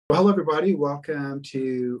Well, hello, everybody. Welcome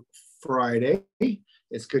to Friday.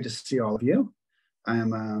 It's good to see all of you.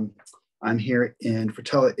 I'm here in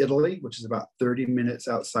Fratello, Italy, which is about 30 minutes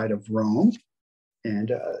outside of Rome.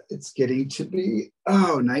 And it's getting to be,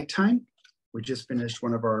 nighttime. We just finished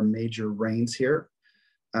one of our major rains here.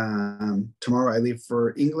 Tomorrow I leave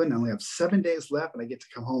for England. I only have 7 days left, and I get to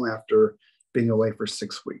come home after being away for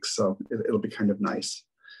 6 weeks. So it'll be kind of nice.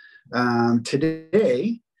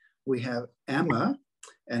 Today we have Emma,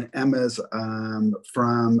 and Emma's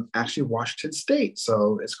from actually Washington State.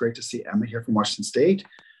 So it's great to see Emma here from Washington State.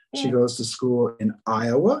 She goes to school in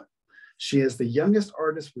Iowa. She is the youngest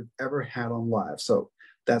artist we've ever had on live. So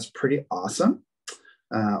that's pretty awesome.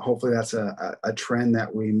 Hopefully that's a trend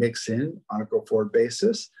that we mix in on a go-forward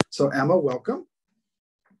basis. So Emma, welcome.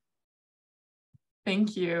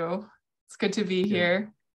 Thank you. It's good to be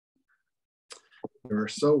here. You're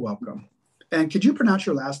so welcome. And could you pronounce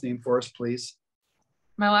your last name for us, please?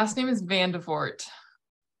 My last name is Vande Voort.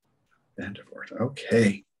 Vande Voort.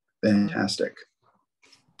 Okay, fantastic.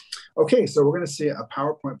 Okay, so we're going to see a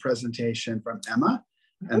PowerPoint presentation from Emma,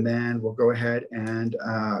 and then we'll go ahead and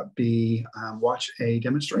watch a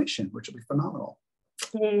demonstration, which will be phenomenal.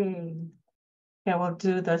 Okay, we'll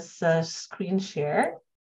do this screen share.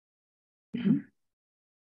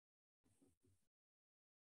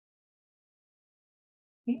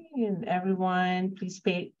 And everyone, please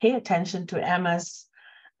pay attention to Emma's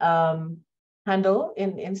handle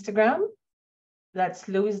in Instagram. That's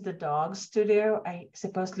Louis the Dog Studio. I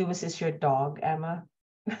suppose Louis is your dog, Emma.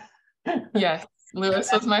 Yes, Louis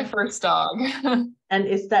was my first dog. And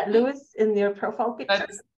is that Louis in your profile picture?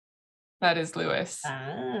 That is Louis.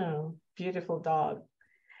 Oh, beautiful dog.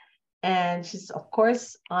 And she's, of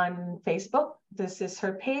course, on Facebook. This is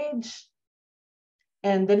her page.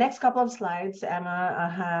 And the next couple of slides,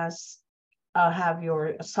 Emma have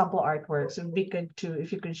your sample artworks. It would be good to,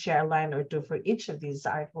 if you could share a line or two for each of these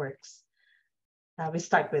artworks. We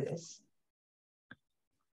start with this.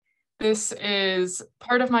 This is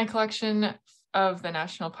part of my collection of the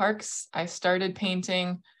national parks. I started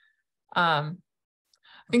painting, I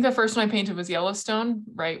think the first one I painted was Yellowstone,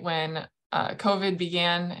 right when COVID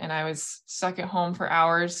began and I was stuck at home for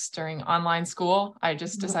hours during online school. I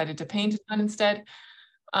just decided to paint it instead.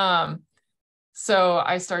 So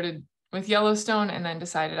I started with Yellowstone and then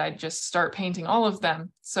decided I'd just start painting all of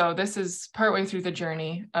them. So this is partway through the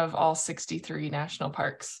journey of all 63 national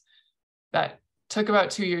parks. That took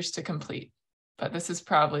about 2 years to complete, but this is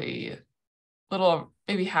probably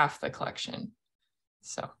maybe half the collection.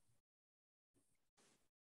 So.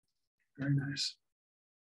 Very nice.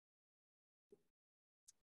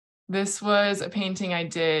 This was a painting I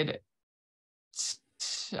did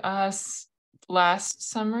 2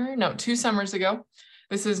 summers ago.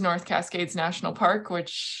 This is North Cascades National Park,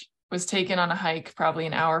 which was taken on a hike probably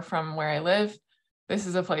an hour from where I live. This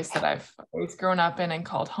is a place that I've always grown up in and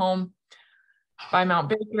called home, by Mount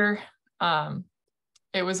Baker.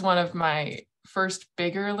 It was one of my first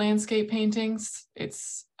bigger landscape paintings.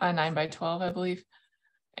 It's a 9x12, I believe,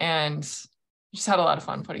 and just had a lot of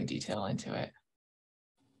fun putting detail into it.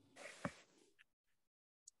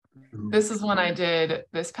 This is one I did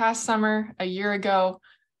this past summer, a year ago.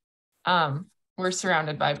 We're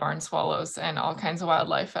surrounded by barn swallows and all kinds of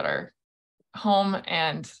wildlife at our home,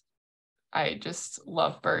 and I just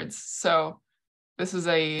love birds. So this is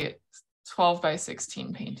a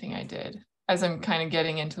 12x16 painting I did as I'm kind of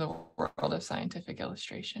getting into the world of scientific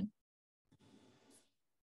illustration.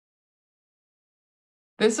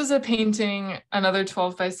 This is a painting, another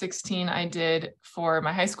 12x16 I did for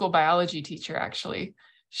my high school biology teacher, actually.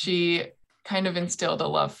 She kind of instilled a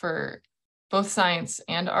love for both science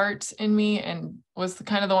and art in me and was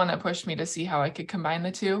kind of the one that pushed me to see how I could combine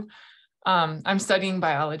the two. I'm studying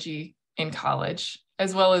biology in college,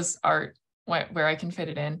 as well as art where I can fit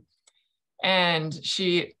it in. And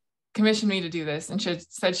she commissioned me to do this, and she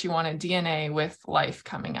said she wanted DNA with life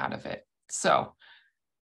coming out of it. So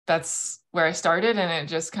that's where I started, and it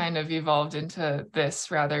just kind of evolved into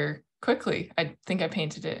this rather quickly. I think I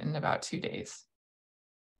painted it in about 2 days.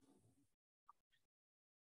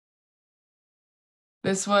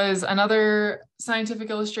 This was another scientific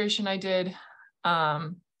illustration I did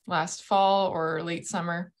last fall or late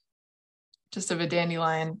summer, just of a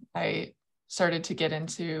dandelion. I started to get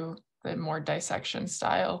into the more dissection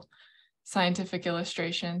style scientific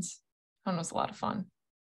illustrations. That one was a lot of fun.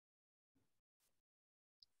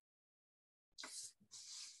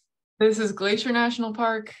 This is Glacier National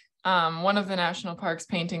Park. One of the national parks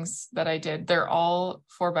paintings that I did, they're all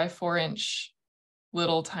 4x4-inch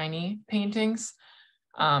little tiny paintings.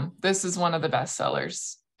 This is one of the best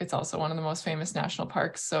sellers. It's also one of the most famous national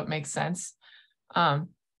parks, so it makes sense.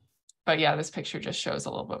 But yeah, this picture just shows a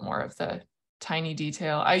little bit more of the tiny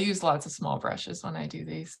detail. I use lots of small brushes when I do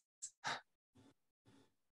these.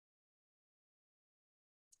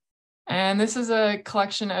 And this is a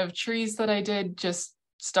collection of trees that I did, just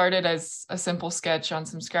started as a simple sketch on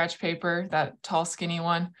some scratch paper, that tall, skinny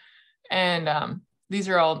one. And these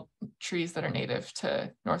are all trees that are native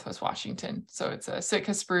to Northwest Washington. So it's a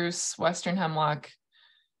Sitka spruce, western hemlock,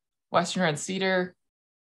 western red cedar,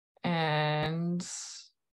 and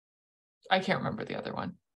I can't remember the other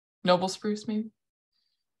one. Noble spruce, maybe?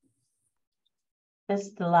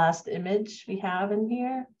 That's the last image we have in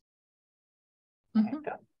here. There you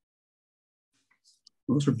go.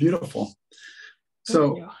 Those are beautiful.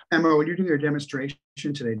 So, Emma, when you're doing your demonstration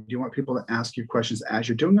today, do you want people to ask you questions as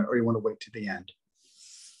you're doing it, or you want to wait to the end?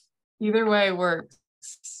 Either way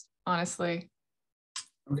works, honestly.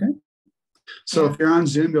 Okay. So if you're on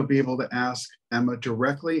Zoom, you'll be able to ask Emma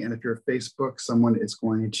directly. And if you're Facebook, someone is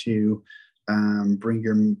going to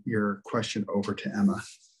bring your question over to Emma.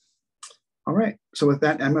 All right. So with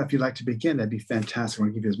that, Emma, if you'd like to begin, that'd be fantastic. I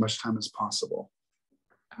want to give you as much time as possible.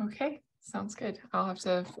 Okay, sounds good. I'll have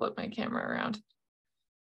to flip my camera around.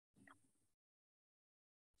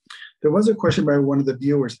 There was a question by one of the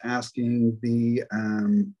viewers asking the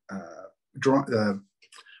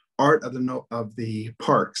art of the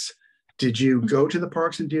parks. Did you go to the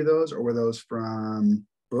parks and do those, or were those from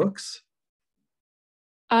books?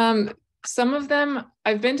 Some of them,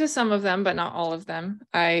 I've been to some of them, but not all of them.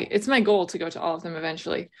 It's my goal to go to all of them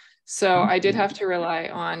eventually. So I did have to rely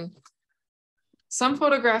on some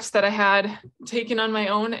photographs that I had taken on my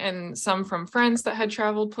own and some from friends that had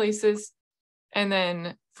traveled places. And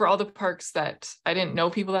then for all the parks that I didn't know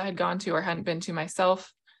people that had gone to or hadn't been to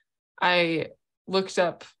myself, I looked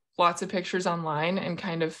up lots of pictures online and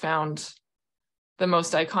kind of found the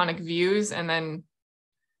most iconic views and then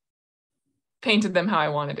painted them how I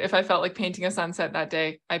wanted. If I felt like painting a sunset that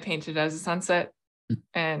day, I painted it as a sunset.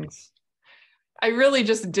 And I really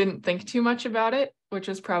just didn't think too much about it, which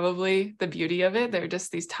is probably the beauty of it. They're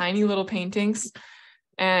just these tiny little paintings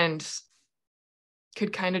and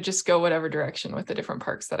could kind of just go whatever direction with the different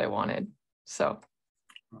parks that I wanted. So,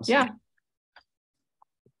 awesome. Yeah.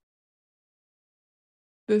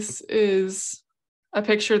 This is a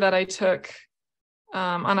picture that I took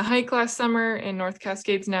on a hike last summer in North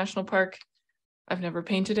Cascades National Park. I've never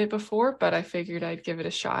painted it before, but I figured I'd give it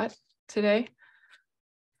a shot today.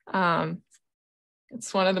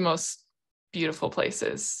 It's one of the most beautiful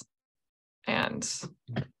places. And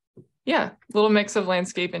yeah, little mix of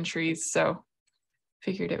landscape and trees. So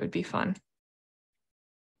figured it would be fun.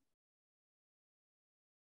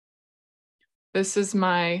 This is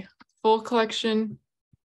my full collection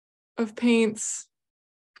of paints.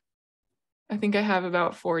 I think I have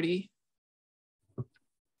about 40.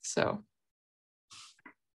 So.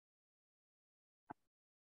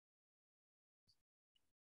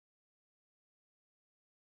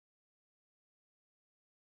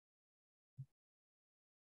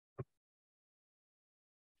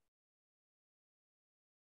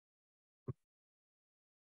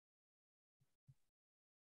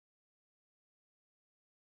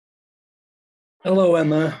 Hello,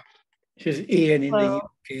 Emma. This is Ian in the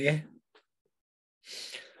UK.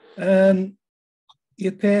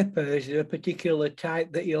 Your paper, is there a particular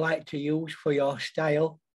type that you like to use for your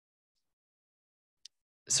style?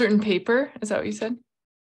 Certain paper, is that what you said?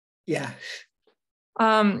 Yes.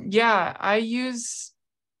 Yeah, I use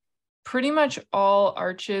pretty much all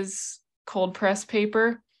Arches cold press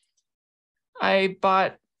paper. I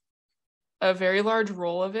bought a very large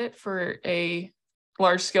roll of it for a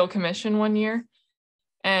large scale commission one year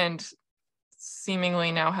and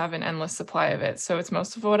seemingly now have an endless supply of it. So it's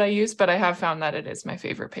most of what I use, but I have found that it is my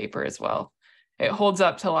favorite paper as well. It holds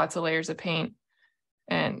up to lots of layers of paint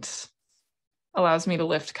and allows me to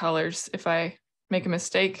lift colors if I make a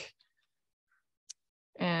mistake.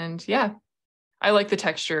 And yeah, I like the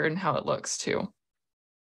texture and how it looks too.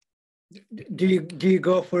 Do you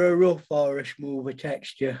go for a rough or a smoother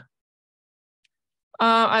texture?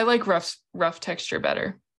 I like rough texture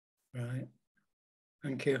better. Right.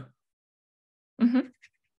 Thank you. Mm-hmm.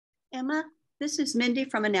 Emma, this is Mindy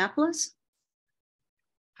from Annapolis.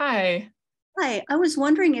 Hi. Hi, I was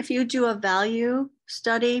wondering if you do a value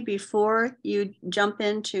study before you jump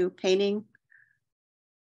into painting.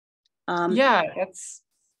 Yeah, that's...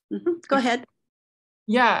 Go ahead.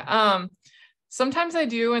 Yeah, sometimes I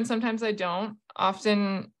do and sometimes I don't.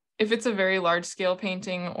 Often, if it's a very large scale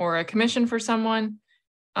painting or a commission for someone,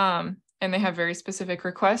 and they have very specific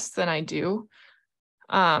requests, then I do.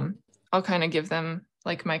 I'll kind of give them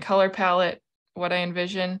like my color palette, what I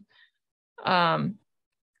envision.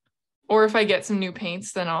 Or if I get some new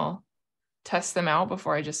paints, then I'll test them out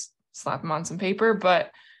before I just slap them on some paper.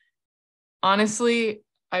 But honestly,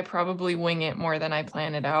 I probably wing it more than I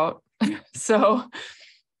plan it out. So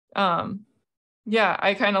yeah,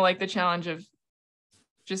 I kind of like the challenge of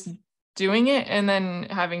just doing it and then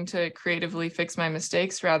having to creatively fix my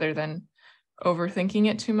mistakes rather than overthinking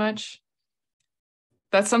it too much.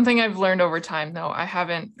 That's something I've learned over time, though. I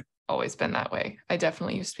haven't always been that way. I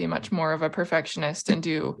definitely used to be much more of a perfectionist and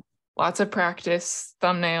do lots of practice,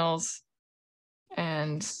 thumbnails,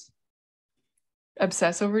 and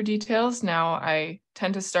obsess over details. Now I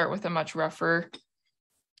tend to start with a much rougher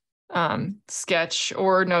sketch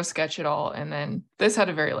or no sketch at all. And then this had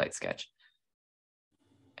a very light sketch.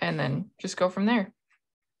 And then just go from there.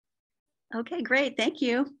 Okay, great. Thank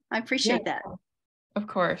you. I appreciate that. Of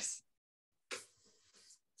course.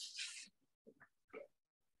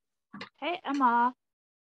 Hey, Emma.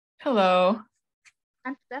 Hello.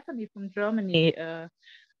 I'm Stephanie from Germany.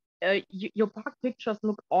 Your park pictures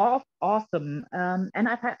look awesome. And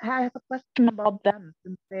I have a question about them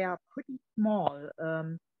since they are pretty small.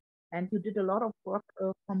 And you did a lot of work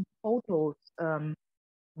from photos.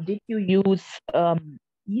 Did you use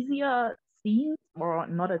easier scenes or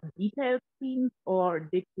not as detailed scenes, or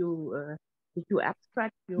did you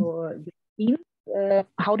abstract your scenes?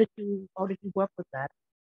 How did you work with that?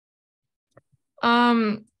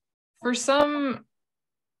 For some,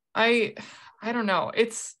 I don't know.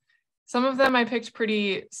 It's some of them I picked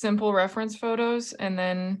pretty simple reference photos and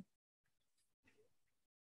then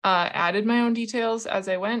added my own details as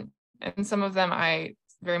I went. And some of them I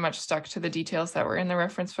very much stuck to the details that were in the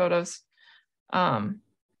reference photos. Does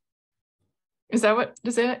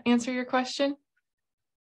that answer your question?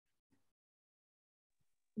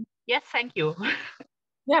 Yes, thank you.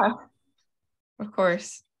 Yeah, of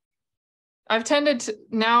course. I've started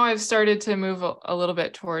to move a little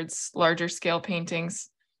bit towards larger scale paintings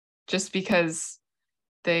just because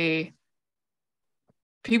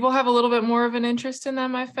people have a little bit more of an interest in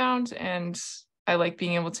them, I found, and I like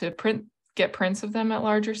being able to get prints of them at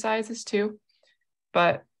larger sizes too.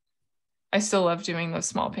 But I still love doing those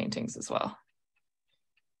small paintings as well.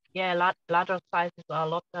 Yeah, larger sizes are a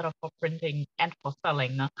lot better for printing and for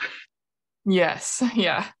selling. No? Yes,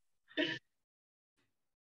 yeah.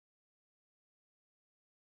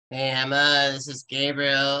 Hey Emma, this is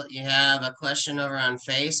Gabriel. You have a question over on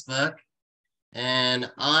Facebook.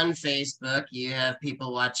 And on Facebook, you have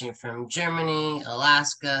people watching from Germany,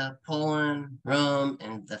 Alaska, Poland, Rome,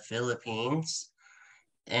 and the Philippines.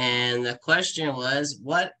 And the question was,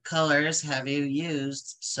 what colors have you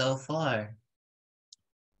used so far?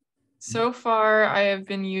 So far, I have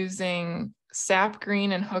been using sap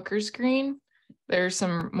green and hooker's green. There's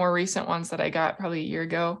some more recent ones that I got probably a year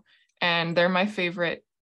ago, and they're my favorite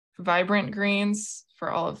vibrant greens for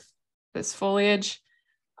all of this foliage.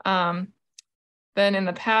 Then in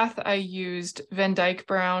the path, I used Van Dyke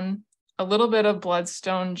brown, a little bit of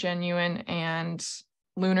bloodstone genuine, and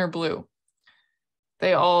lunar blue.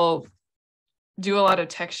 They all do a lot of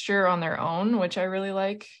texture on their own, which I really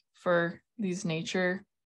like for these nature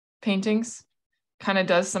paintings. Kind of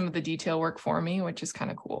does some of the detail work for me, which is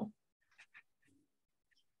kind of cool.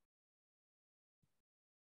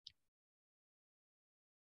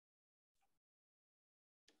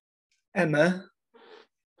 Emma.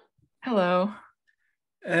 Hello.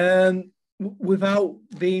 Without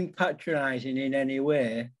being patronizing in any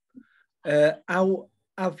way, how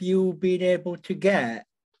have you been able to get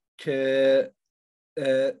to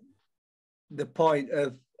the point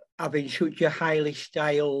of having such a highly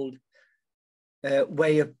styled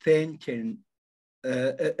way of painting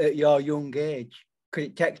at your young age? Because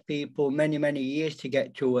it takes people many, many years to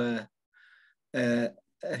get to a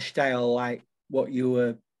style like what you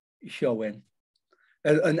were showing.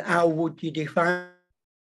 And how would you define?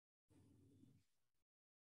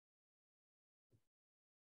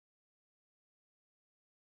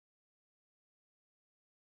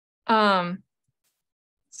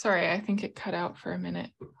 Sorry, I think it cut out for a minute.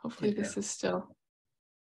 Hopefully this is still.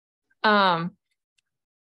 I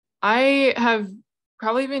have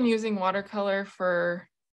probably been using watercolor for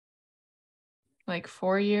like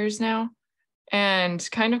 4 years now, and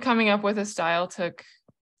kind of coming up with a style took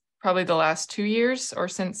probably the last 2 years, or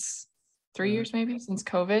since 3 years maybe, since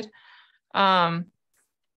COVID. And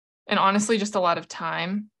honestly, just a lot of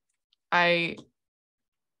time.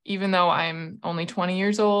 Even though I'm only 20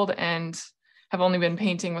 years old and have only been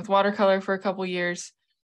painting with watercolor for a couple years,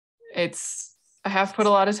 I have put a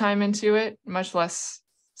lot of time into it, much less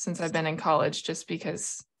since I've been in college, just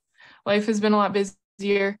because life has been a lot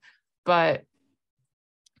busier. But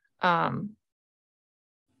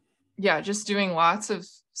yeah, just doing lots of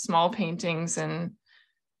small paintings and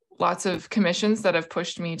lots of commissions that have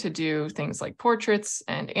pushed me to do things like portraits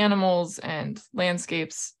and animals and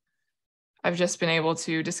landscapes. I've just been able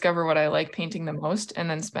to discover what I like painting the most and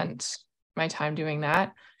then spend my time doing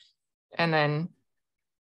that. And then,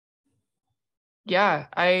 yeah,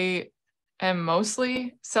 I am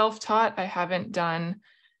mostly self-taught. I haven't done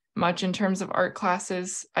much in terms of art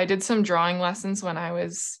classes. I did some drawing lessons when I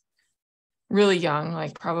was really young,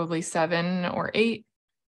 like probably 7 or 8,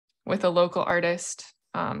 with a local artist.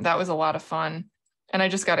 That was a lot of fun. And I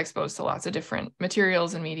just got exposed to lots of different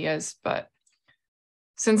materials and medias. But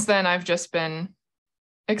since then, I've just been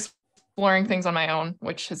exploring things on my own,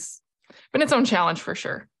 which has been its own challenge for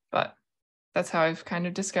sure. But that's how I've kind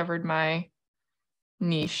of discovered my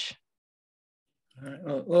niche.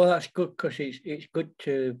 Well, that's good, because it's good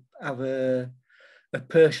to have a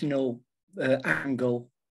personal angle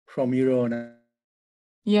from your own.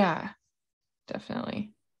 Yeah,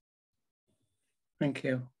 definitely. Thank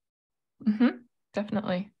you.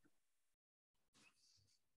 Definitely.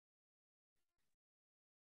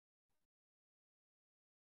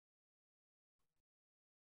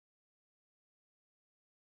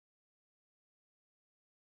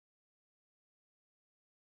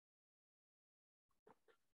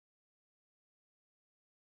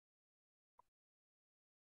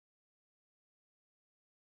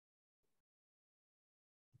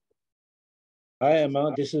 Hi,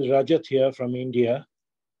 Emma. This is Rajat here from India.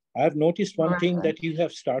 I've noticed one thing, that you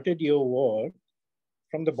have started your work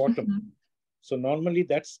from the bottom. So normally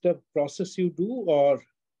that's the process you do, or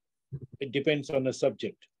it depends on the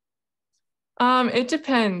subject? It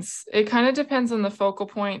depends. It kind of depends on the focal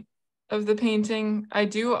point of the painting. I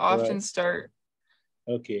do often start.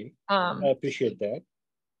 Okay. I appreciate that.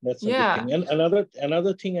 That's a yeah. good thing. And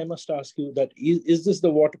another thing I must ask you, that is this the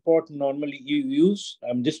water pot normally you use?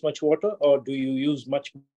 This much water, or do you use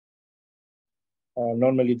much?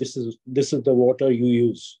 Normally this is the water you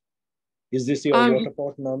use. Is this your water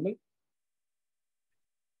pot normal?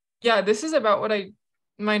 Yeah, this is about what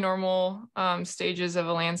my normal stages of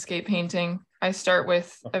a landscape painting. I start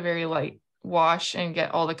with a very light wash and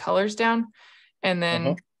get all the colors down, and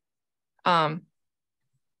then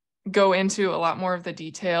go into a lot more of the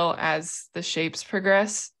detail as the shapes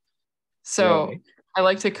progress. So I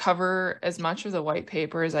like to cover as much of the white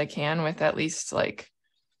paper as I can with at least like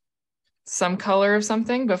some color of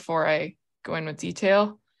something before I go in with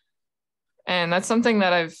detail. And that's something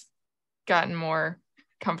that I've gotten more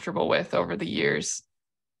comfortable with over the years.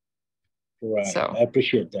 Right. So I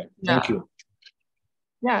appreciate that. Thank you.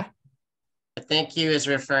 Yeah. I think he was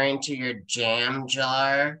referring to your jam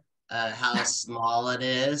jar, how small it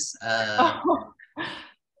is.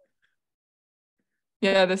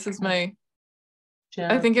 Yeah, this is my,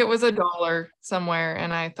 I think it was $1 somewhere,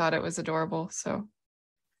 and I thought it was adorable. So.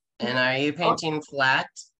 And are you painting flat?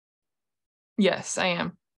 Yes, I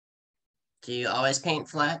am. Do you always paint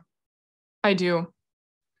flat? I do.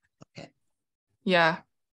 Okay. Yeah.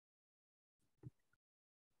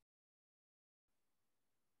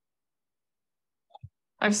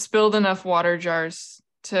 I've spilled enough water jars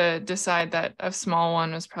to decide that a small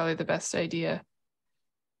one was probably the best idea.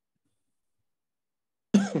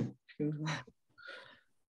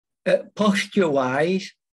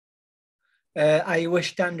 Posture-wise, are you a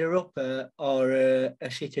stander-upper or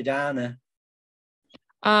a sitter-downer?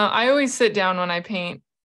 I always sit down when I paint.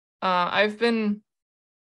 Although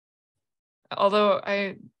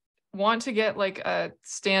I want to get like a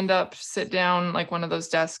stand-up, sit-down, like one of those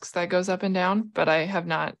desks that goes up and down, but I have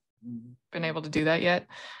not been able to do that yet.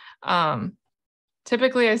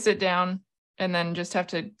 Typically I sit down and then just have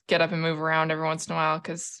to get up and move around every once in a while,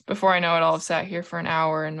 because before I know it, I'll have sat here for an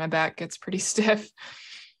hour and my back gets pretty stiff.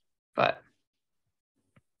 But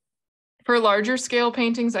for larger scale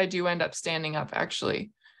paintings, I do end up standing up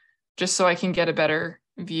actually, just so I can get a better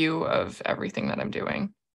view of everything that I'm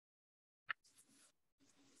doing.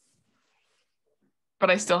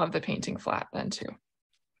 But I still have the painting flat then too.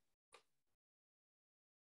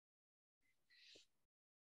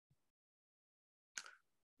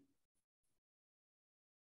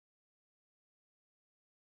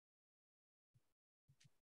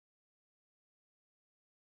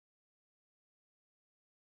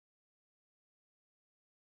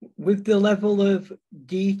 With the level of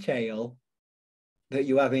detail that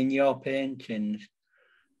you have in your paintings,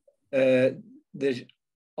 there's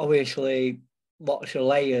obviously lots of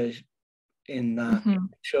layers in that.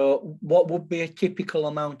 So what would be a typical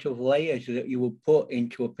amount of layers that you would put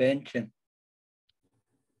into a painting?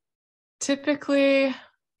 Typically,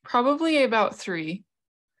 probably about 3.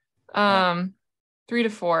 3 to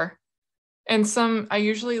 4. And I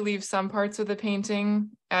usually leave some parts of the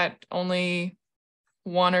painting at only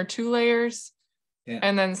 1 or 2 layers. Yeah.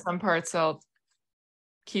 And then some parts I'll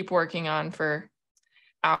keep working on for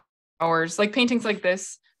hours. Like paintings like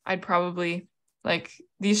this, I'd probably, like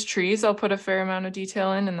these trees, I'll put a fair amount of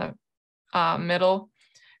detail in the middle,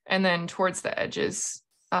 and then towards the edges.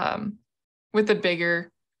 With the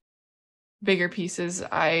bigger pieces,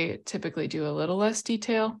 I typically do a little less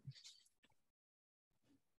detail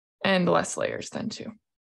and less layers then too.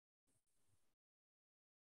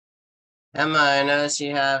 Emma, I notice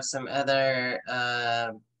you have some other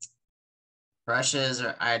brushes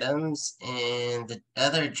or items in the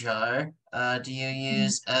other jar. Do you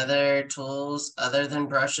use other tools other than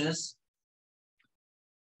brushes?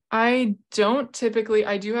 I don't typically.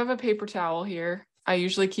 I do have a paper towel here. I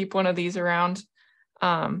usually keep one of these around,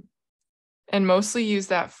 and mostly use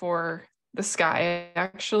that for the sky,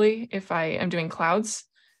 actually, if I am doing clouds,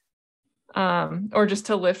 or just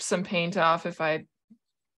to lift some paint off if I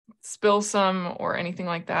spill some or anything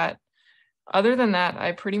like that. Other than that,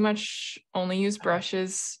 I pretty much only use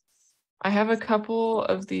brushes. I have a couple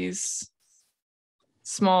of these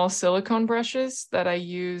small silicone brushes that I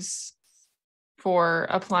use for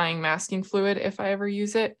applying masking fluid if I ever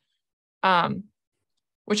use it,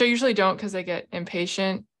 which I usually don't because I get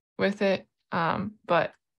impatient with it.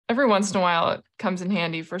 But every once in a while, it comes in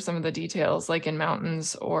handy for some of the details, like in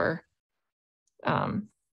mountains or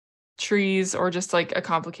trees, or just like a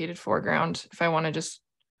complicated foreground if I want to just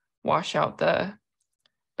wash out the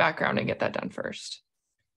background and get that done first.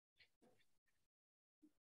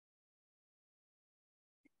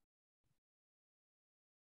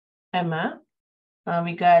 Emma,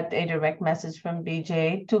 we got a direct message from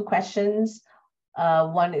BJ. 2 questions.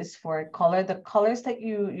 One is for color. The colors that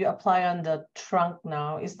you apply on the trunk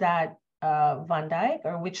now, is that Van Dyke,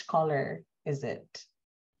 or which color is it?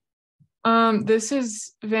 This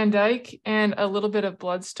is Van Dyke and a little bit of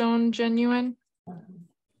Bloodstone Genuine.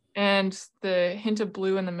 And the hint of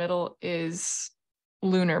blue in the middle is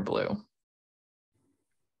Lunar Blue.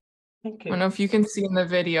 Thank I you. don't know if you can see in the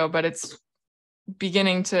video, but it's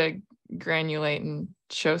beginning to granulate and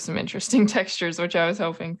show some interesting textures, which I was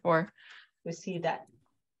hoping for. We see that.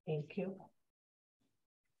 Thank you.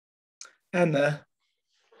 Emma,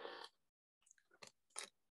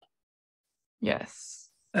 Yes.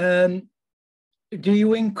 do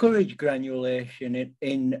you encourage granulation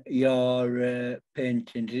in your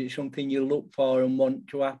paintings? Is it something you look for and want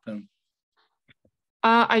to happen?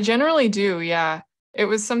 I generally do, yeah. It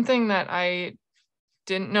was something that I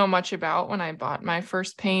didn't know much about when I bought my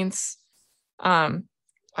first paints.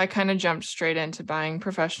 I kind of jumped straight into buying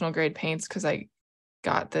professional grade paints because I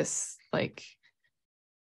got this like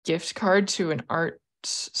gift card to an art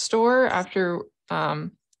store after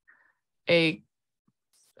a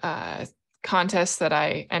contest that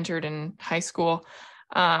I entered in high school.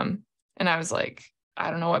 And I was like, I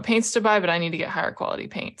don't know what paints to buy, but I need to get higher quality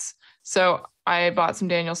paints. So I bought some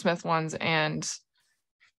Daniel Smith ones and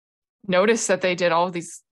noticed that they did all of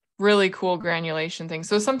these really cool granulation things.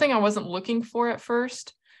 So something I wasn't looking for at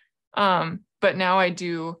first, but now I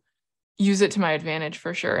do use it to my advantage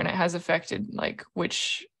for sure. And it has affected like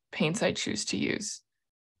which paints I choose to use.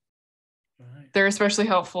 Right. They're especially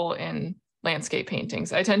helpful in landscape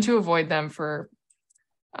paintings. I tend to avoid them for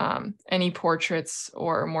any portraits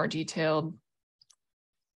or more detailed,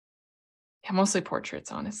 mostly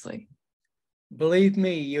portraits, honestly. Believe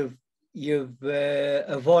me, you've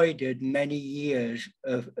avoided many years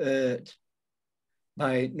of art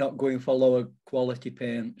by not going for lower quality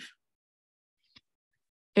paints.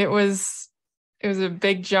 It was a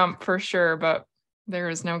big jump for sure, but there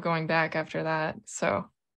was no going back after that. So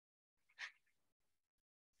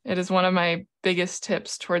it is one of my biggest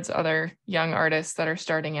tips towards other young artists that are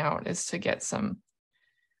starting out, is to get some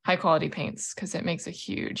high quality paints because it makes a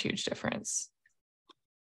huge, huge difference.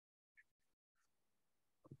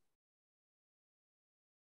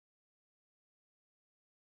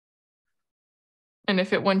 And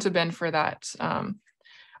if it wouldn't have been for that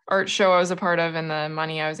art show I was a part of and the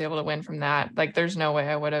money I was able to win from that, like there's no way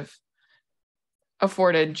I would have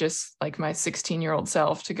afforded just like my 16-year-old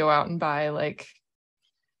self to go out and buy like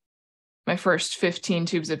my first 15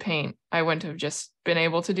 tubes of paint. I wouldn't have just been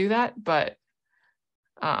able to do that. But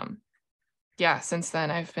yeah, since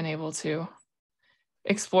then I've been able to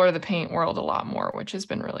explore the paint world a lot more, which has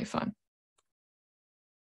been really fun.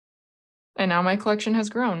 And now my collection has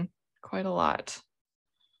grown quite a lot.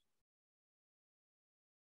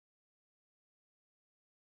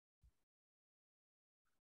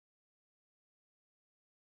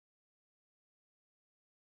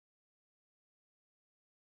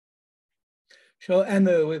 So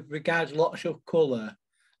Emma, with regards lots of colour,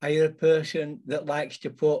 Are you a person that likes to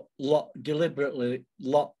put deliberately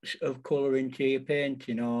lots of colour into your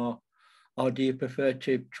painting, or do you prefer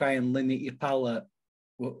to try and limit your palette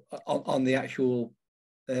on the actual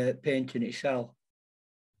painting itself?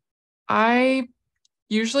 I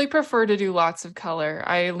usually prefer to do lots of color.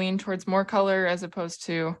 I lean towards more color as opposed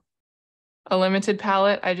to a limited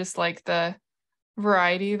palette. I just like the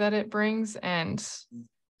variety that it brings, and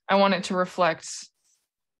I want it to reflect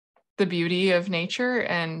the beauty of nature,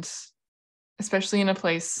 and especially in a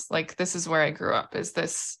place like this is where I grew up, is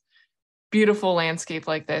this beautiful landscape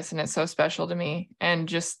like this, and it's so special to me. And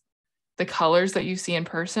just the colors that you see in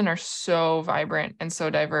person are so vibrant and so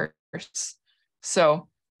diverse. So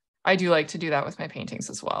I do like to do that with my paintings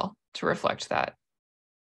as well, to reflect that.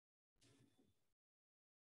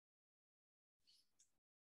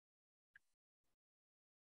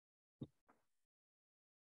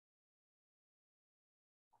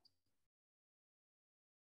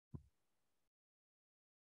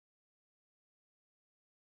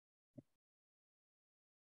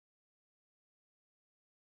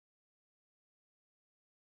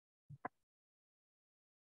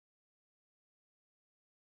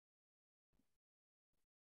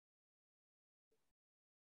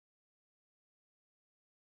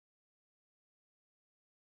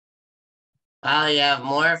 Wow, you have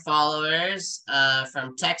more followers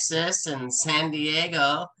from Texas and San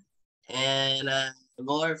Diego, and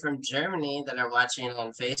more from Germany that are watching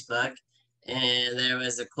on Facebook. And there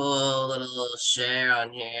was a cool little share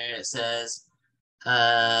on here. It says,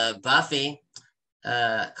 Buffy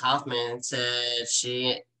Kaufman said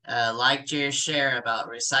she liked your share about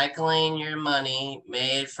recycling your money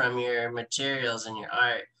made from your materials and your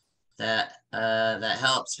art. That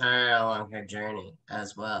helps her along her journey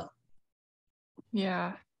as well.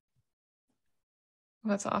 Yeah,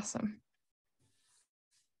 that's awesome.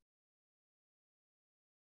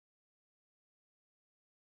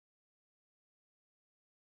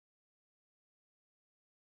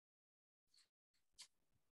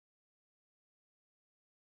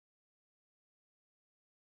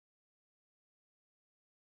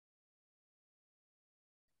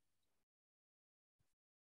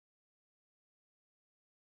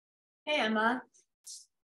 Hey, Emma.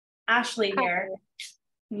 Ashley here.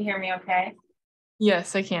 Can you hear me okay?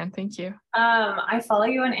 Yes, I can. Thank you. I follow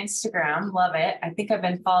you on Instagram. Love it. I think I've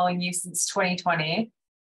been following you since 2020.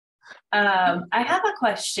 I have a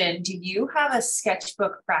question. Do you have a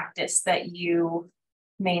sketchbook practice that you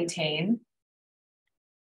maintain?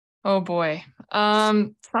 Oh boy.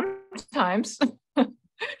 Sometimes.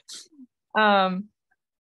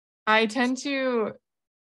 I tend to,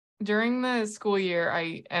 during the school year,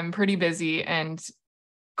 I am pretty busy and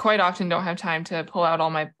quite often don't have time to pull out all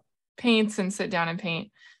my paints and sit down and paint.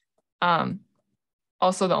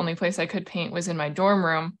 Also, the only place I could paint was in my dorm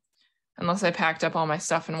room, unless I packed up all my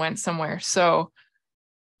stuff and went somewhere. So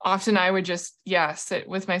often I would just, sit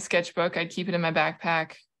with my sketchbook. I'd keep it in my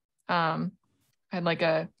backpack. I had like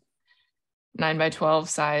a 9x12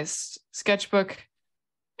 sized sketchbook,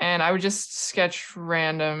 and I would just sketch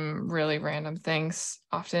really random things.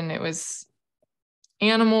 Often it was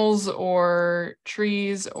animals or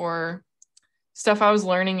trees or stuff I was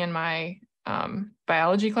learning in my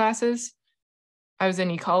biology classes. I was in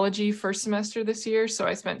ecology first semester this year, so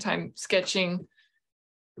I spent time sketching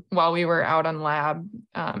while we were out on lab.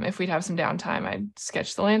 If we'd have some downtime, I'd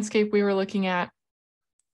sketch the landscape we were looking at.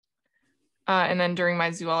 And then during my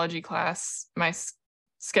zoology class, my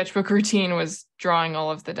sketchbook routine was drawing all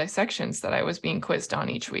of the dissections that I was being quizzed on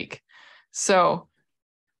each week. So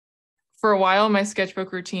for a while, my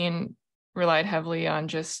sketchbook routine relied heavily on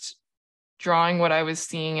just drawing what I was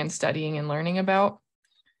seeing and studying and learning about.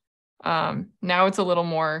 Now it's a little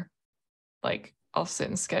more like I'll sit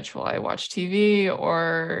and sketch while I watch TV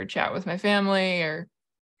or chat with my family or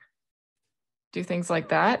do things like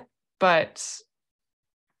that. But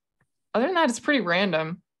other than that, it's pretty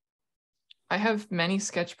random. I have many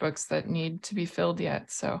sketchbooks that need to be filled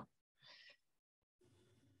yet. So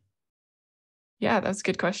yeah, that's a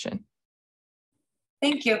good question.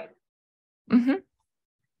 Thank you. Mm-hmm.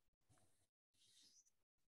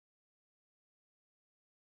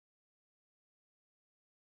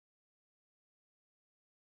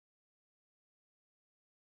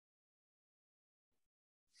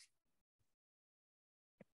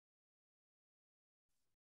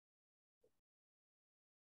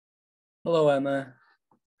 Hello, Emma.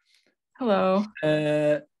 Hello.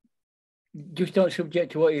 Just on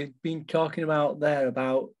subject to what you've been talking about there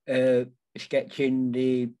about sketching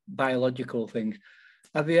the biological things.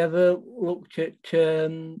 Have you ever looked at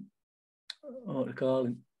what do you call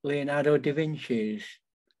him? Leonardo da Vinci's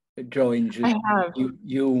drawings I of have.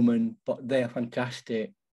 human, but they're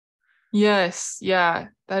fantastic. Yes, yeah,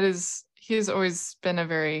 he's always been a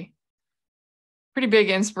pretty big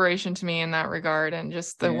inspiration to me in that regard. And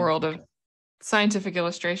just the world of scientific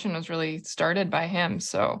illustration was really started by him.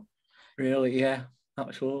 So really, yeah,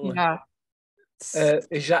 absolutely. Yeah.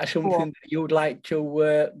 Is that something Cool. that you would like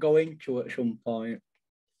to go into at some point?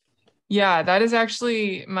 Yeah, that is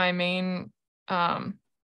actually my main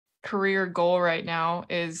career goal right now,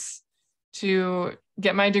 is to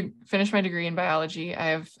get finish my degree in biology. I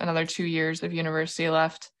have another 2 years of university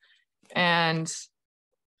left, and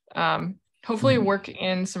hopefully work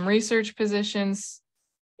in some research positions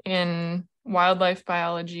in wildlife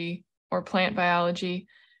biology or plant biology,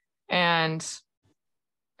 and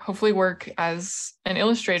hopefully work as an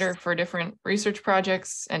illustrator for different research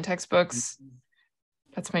projects and textbooks.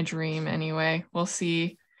 That's my dream anyway. We'll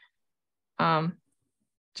see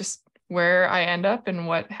just where I end up and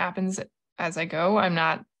what happens as I go.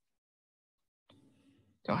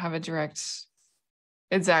 Don't have a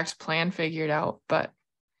exact plan figured out, but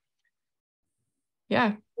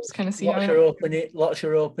yeah, just kind of see lots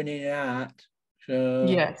are opening art. So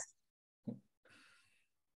yes.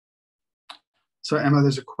 So Emma,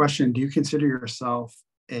 there's a question. Do you consider yourself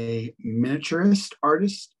a miniaturist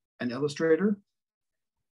artist, an illustrator?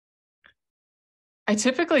 I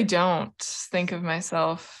typically don't think of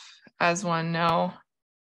myself as one, no.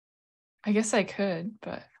 I guess I could,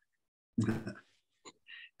 but.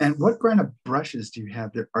 And what brand of brushes do you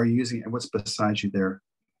have that are you using, and what's beside you there?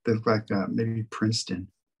 They look like maybe Princeton.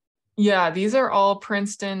 Yeah, these are all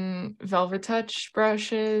Princeton Velvet Touch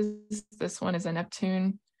brushes. This one is a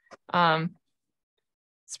Neptune.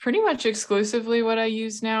 It's pretty much exclusively what I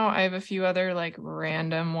use now. I have a few other like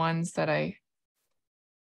random ones that I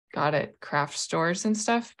got at craft stores and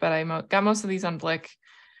stuff, but I got most of these on Blick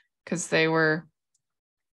because they were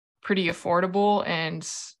pretty affordable, and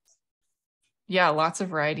yeah, lots of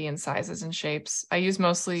variety in sizes and shapes. I use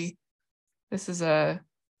mostly, this is a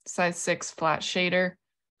size 6 flat shader,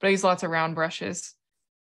 but I use lots of round brushes.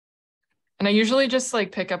 And I usually just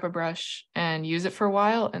like pick up a brush and use it for a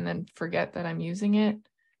while and then forget that I'm using it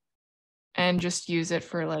and just use it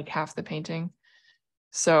for like half the painting.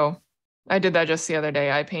 So I did that just the other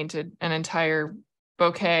day. I painted an entire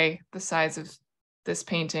bouquet the size of this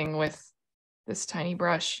painting with this tiny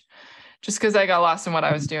brush, just because I got lost in what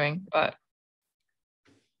I was doing. But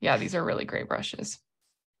yeah, these are really great brushes.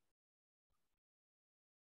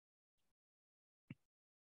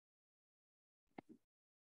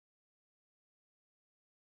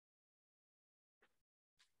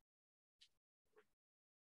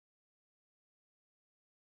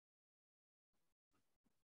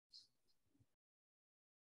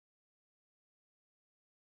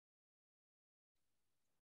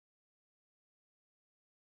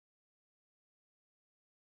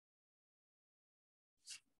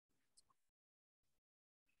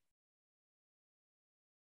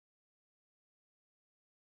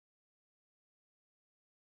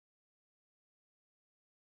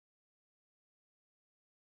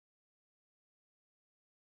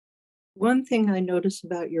 One thing I notice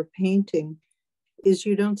about your painting is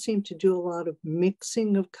you don't seem to do a lot of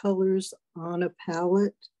mixing of colors on a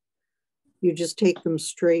palette. You just take them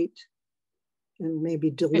straight and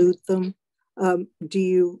maybe dilute them.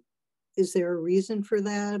 Is there a reason for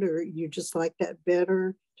that, or you just like that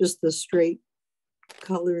better? Just the straight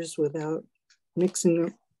colors without mixing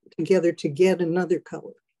them together to get another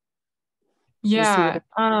color? Yeah,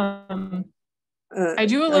 I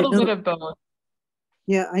do a little bit of both.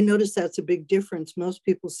 Yeah, I noticed that's a big difference. Most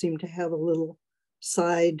people seem to have a little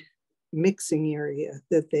side mixing area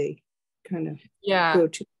that they kind of go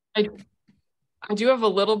to. I do have a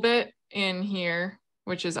little bit in here,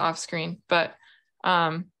 which is off screen, but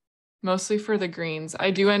mostly for the greens.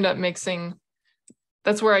 I do end up mixing,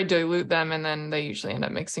 that's where I dilute them, and then they usually end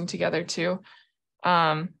up mixing together too.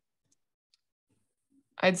 I'd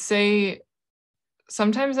say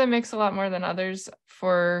sometimes I mix a lot more than others.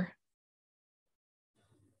 For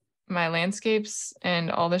my landscapes and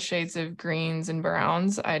all the shades of greens and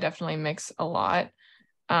browns, I definitely mix a lot.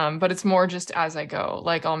 But it's more just as I go.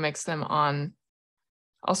 Like I'll mix them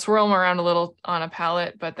I'll swirl them around a little on a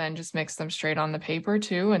palette, but then just mix them straight on the paper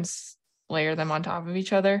too and layer them on top of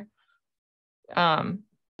each other. Okay.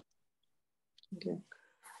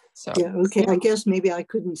 So yeah, okay. Yeah. I guess maybe I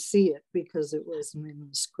couldn't see it because it wasn't in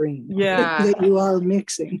the screen. Yeah. That you are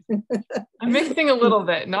mixing. I'm mixing a little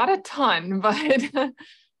bit, not a ton, but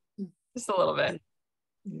just a little bit.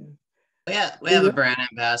 Yeah, we have a brand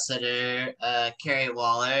ambassador, Carrie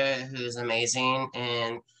Waller, who's amazing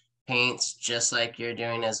and paints just like you're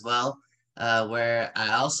doing as well. where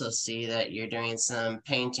I also see that you're doing some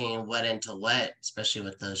painting wet into wet, especially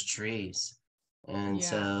with those trees. And Yeah.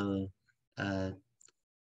 so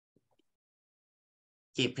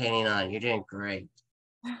keep painting on. You're doing great.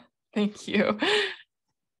 Thank you.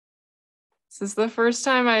 This is the first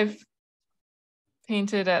time I've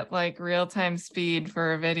painted at like real-time speed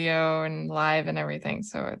for a video and live and everything.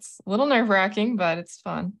 So it's a little nerve-wracking, but it's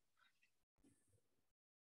fun.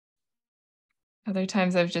 Other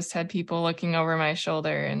times I've just had people looking over my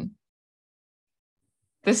shoulder, and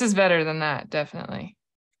this is better than that, definitely.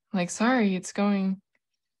 Like, sorry, it's going.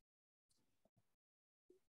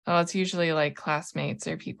 Oh, it's usually like classmates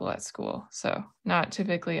or people at school. So not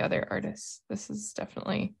typically other artists. This is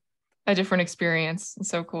definitely a different experience. It's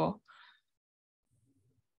so cool.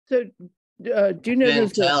 So do you know You can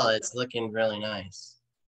there's tell it's looking really nice.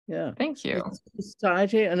 Yeah. Thank you.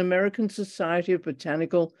 Society, an American Society of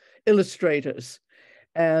Botanical Illustrators,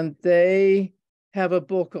 and they have a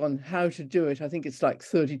book on how to do it. I think it's like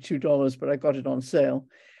 $32, but I got it on sale.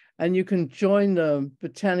 And you can join the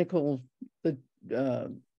botanical,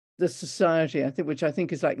 the society, which I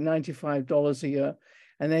think is like $95 a year.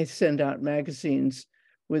 And they send out magazines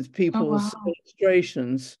with people's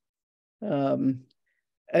illustrations.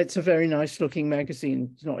 It's a very nice looking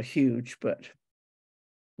magazine. It's not huge, but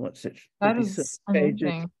what's it? That is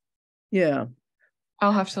amazing. Yeah.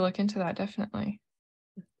 I'll have to look into that, definitely.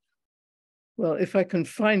 Well, if I can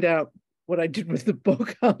find out what I did with the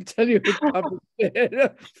book, I'll tell you who published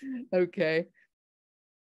it. Okay.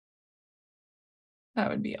 That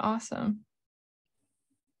would be awesome.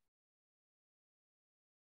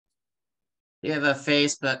 You have a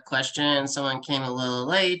Facebook question. Someone came a little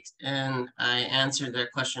late and I answered their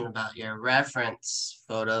question about your reference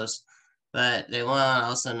photos, but they want to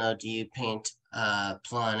also know, do you paint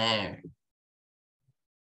plein air?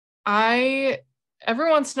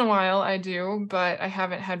 Every once in a while I do, but I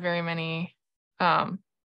haven't had very many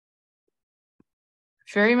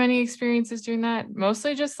experiences doing that.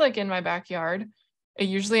 Mostly just like in my backyard. It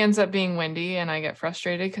usually ends up being windy and I get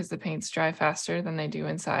frustrated because the paints dry faster than they do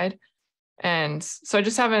inside. And so I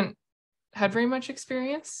just haven't had very much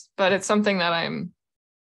experience, but it's something that I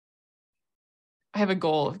have a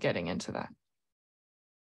goal of getting into that.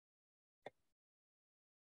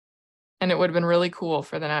 And it would have been really cool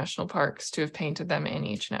for the national parks to have painted them in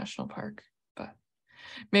each national park, but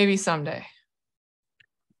maybe someday.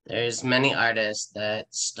 There's many artists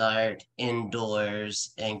that start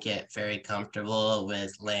indoors and get very comfortable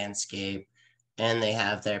with landscape, and they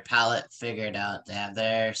have their palette figured out, they have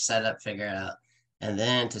their setup figured out, and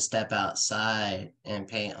then to step outside and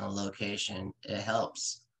paint on location, it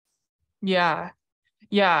helps. Yeah,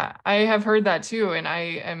 I have heard that too, and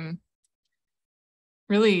I am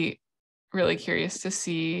really curious to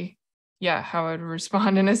see, how I would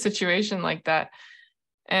respond in a situation like that.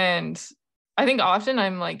 And I think often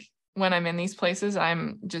I'm like, when I'm in these places,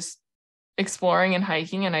 I'm just exploring and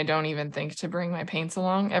hiking, and I don't even think to bring my paints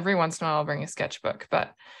along. Every once in a while I'll bring a sketchbook,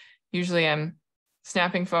 but usually I'm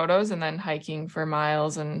snapping photos and then hiking for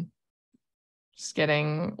miles and just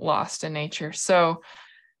getting lost in nature. So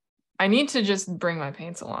I need to just bring my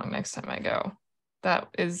paints along next time I go. That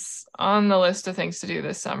is on the list of things to do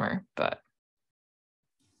this summer, but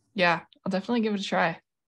yeah, I'll definitely give it a try.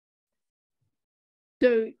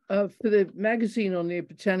 So for the magazine on the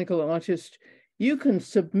botanical artist, you can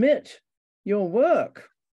submit your work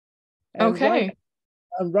and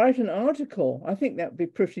write an article. I think that would be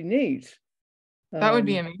pretty neat. That would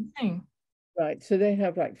be amazing. Right. So they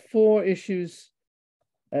have like 4 issues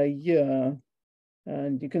a year,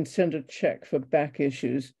 and you can send a check for back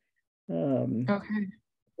issues. Okay.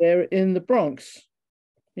 They're in the Bronx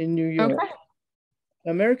in New York. Okay.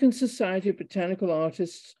 American Society of Botanical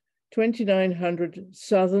Artists, 2900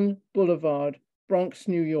 Southern Boulevard, Bronx,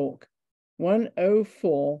 New York,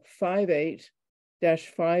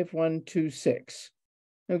 10458-5126.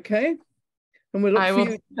 Okay? And we'll look for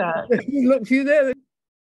you. We'll look for you there.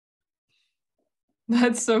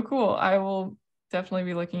 That's so cool. I will definitely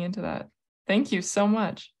be looking into that. Thank you so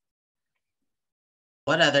much.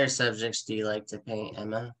 What other subjects do you like to paint,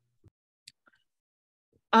 Emma?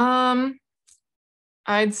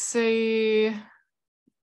 I'd say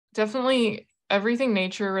definitely everything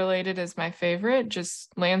nature related is my favorite,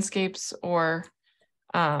 just landscapes or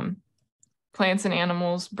plants and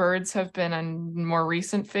animals. Birds have been a more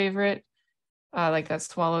recent favorite, like that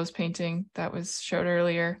swallows painting that was showed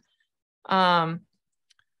earlier.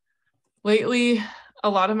 Lately, a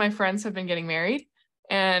lot of my friends have been getting married,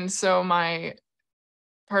 and so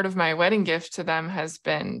part of my wedding gift to them has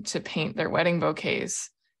been to paint their wedding bouquets.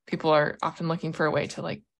 People are often looking for a way to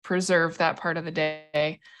like preserve that part of the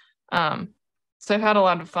day. So I've had a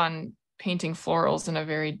lot of fun painting florals in a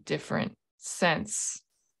very different sense.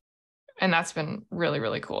 And that's been really,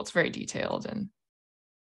 really cool. It's very detailed and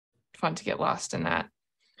fun to get lost in that.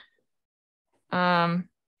 I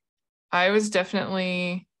used to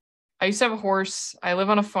have a horse. I live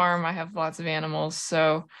on a farm. I have lots of animals.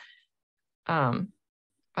 So I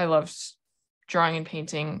loved drawing and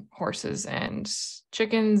painting horses and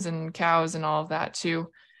chickens and cows and all of that too.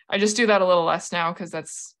 I just do that a little less now because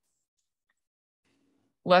that's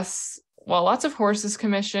less, well, lots of horses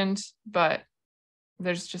commissioned, but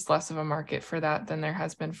there's just less of a market for that than there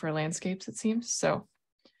has been for landscapes, it seems. So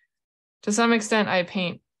to some extent, I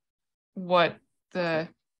paint what the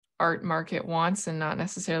art market wants and not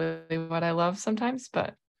necessarily what I love sometimes,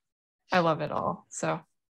 but I love it all. So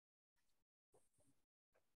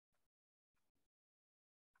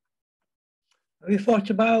have you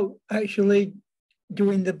thought about actually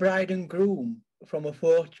doing the bride and groom from a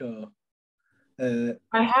photo?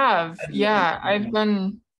 I have, yeah, I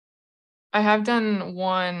have done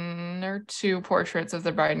 1 or 2 portraits of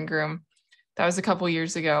the bride and groom. That was a couple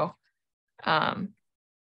years ago. Yeah,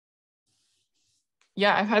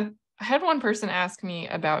 I had one person ask me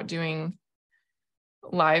about doing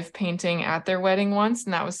live painting at their wedding once,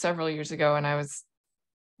 and that was several years ago, and I was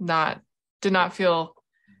did not feel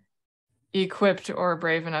equipped or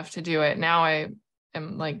brave enough to do it. Now I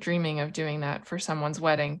am like dreaming of doing that for someone's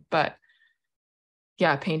wedding, but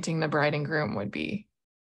yeah, painting the bride and groom would be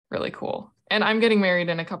really cool. And I'm getting married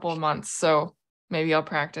in a couple of months, so maybe I'll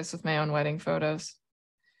practice with my own wedding photos.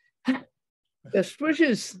 Best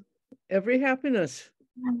wishes. Every happiness.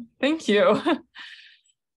 Thank you.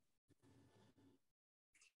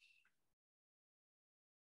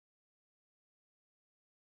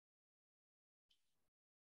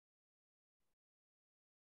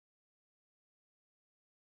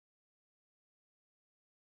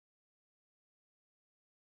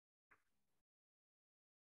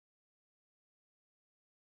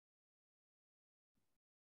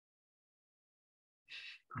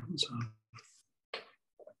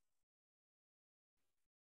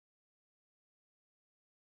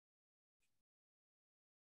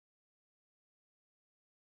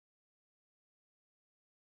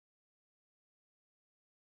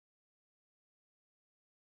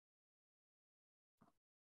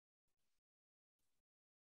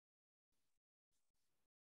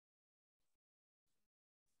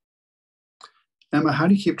 Emma, how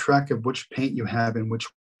do you keep track of which paint you have in which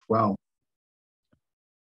well?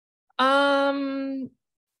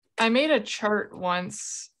 I made a chart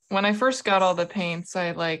once. When I first got all the paints,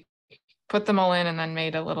 I like put them all in and then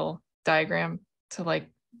made a little diagram to like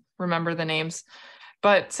remember the names.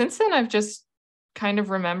 But since then, I've just kind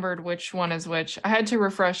of remembered which one is which. I had to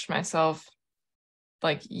refresh myself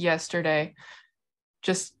like yesterday,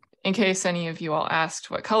 just in case any of you all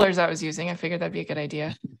asked what colors I was using. I figured that'd be a good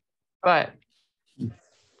idea. But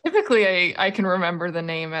typically I can remember the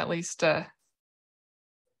name at least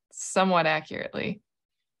somewhat accurately.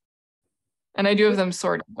 And I do have them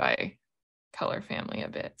sorted by color family a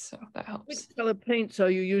bit, so that helps. Which color paints are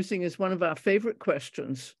you using is one of our favorite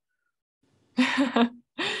questions. It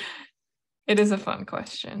is a fun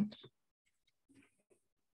question.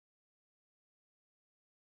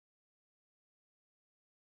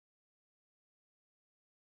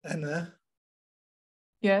 Emma?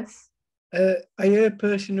 Yes? Are you a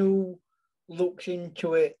person who looks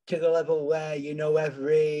into it to the level where you know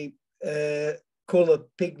every colour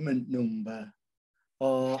pigment number?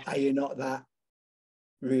 Or are you not that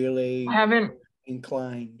really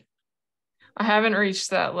inclined? I haven't reached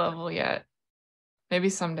that level yet. Maybe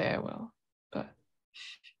someday I will, but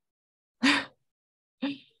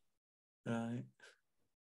right.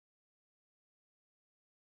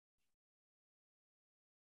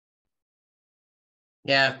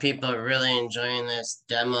 Yeah, if people are really enjoying this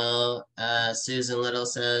demo. Susan Little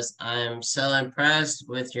says, I'm so impressed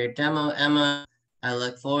with your demo, Emma. I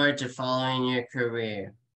look forward to following your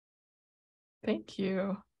career. Thank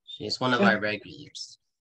you. She's one of our regulars.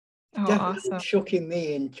 Oh, Definitely awesome. shucking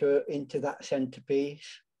me into that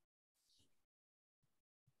centerpiece.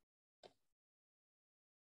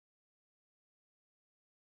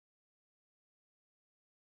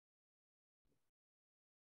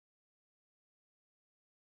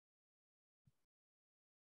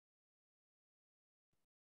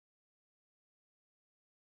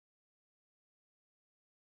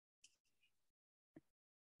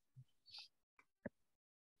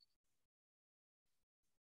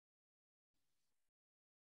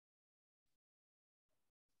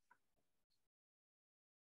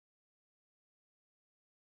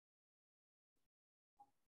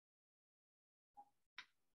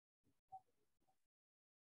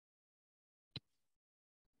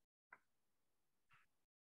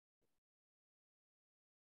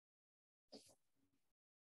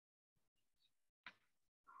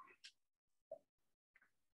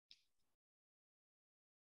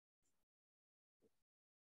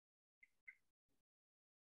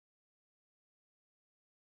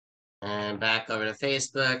 And back over to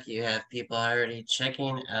Facebook, you have people already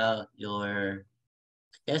checking out your,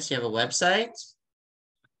 yes, you have a website?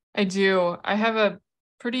 I do. I have a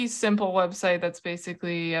pretty simple website that's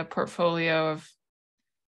basically a portfolio of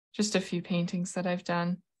just a few paintings that I've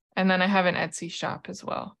done. And then I have an Etsy shop as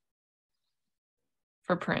well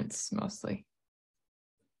for prints mostly.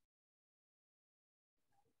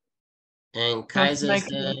 And Most of Kaisa my says,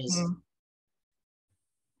 commission-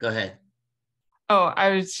 go ahead. Oh, I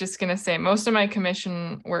was just going to say, most of my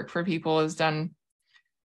commission work for people is done.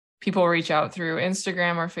 People reach out through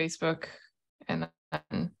Instagram or Facebook, and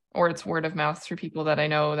then, or it's word of mouth through people that I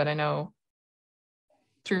know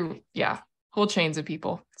through, yeah, whole chains of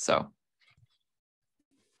people. So.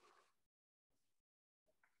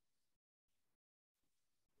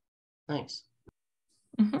 Nice.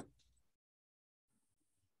 Mm-hmm.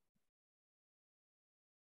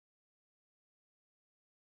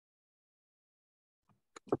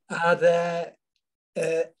 Are there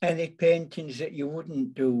any paintings that you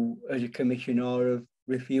wouldn't do as a commission or have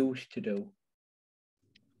refused to do?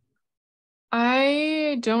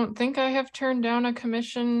 I don't think I have turned down a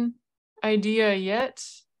commission idea yet.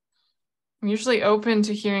 I'm usually open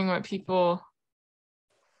to hearing what people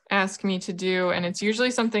ask me to do, and it's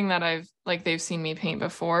usually something that they've seen me paint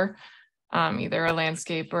before, either a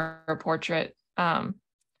landscape or a portrait. I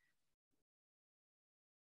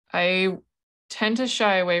tend to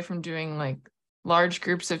shy away from doing like large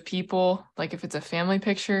groups of people, like if it's a family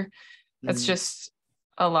picture, that's just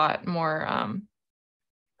a lot more,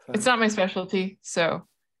 it's not my specialty, so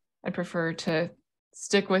I prefer to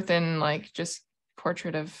stick within like just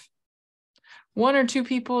portrait of one or two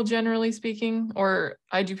people, generally speaking, or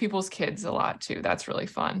I do people's kids a lot too. That's really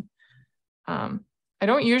fun. I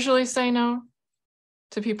don't usually say no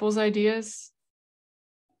to people's ideas,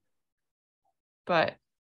 but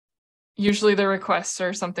usually the requests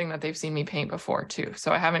are something that they've seen me paint before too.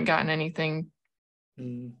 So I haven't gotten anything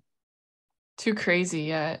too crazy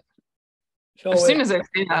yet. So as soon as I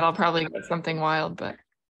say that, I'll probably get something wild, but.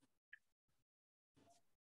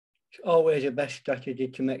 It's always the best strategy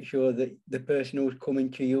to make sure that the person who's coming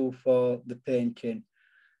to you for the painting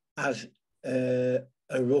has a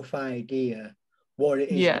rough idea what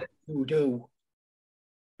it is that you do,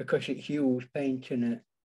 because it's you who's painting it.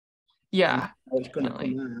 Yeah, how it's going to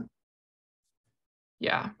come out.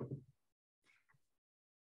 Yeah.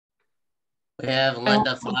 We have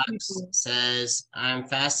Linda Fox says, I'm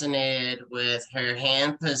fascinated with her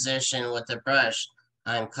hand position with the brush.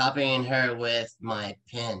 I'm copying her with my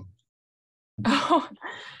pen. Oh,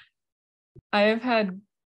 I have had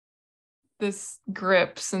this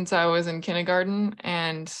grip since I was in kindergarten,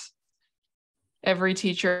 and every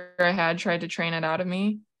teacher I had tried to train it out of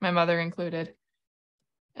me, my mother included,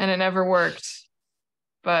 and it never worked.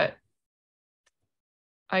 But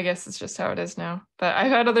I guess it's just how it is now. But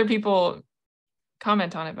I've had other people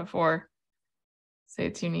comment on it before, say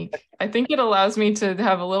it's unique. I think it allows me to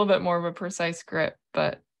have a little bit more of a precise grip,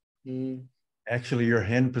 but. Actually, your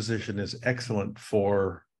hand position is excellent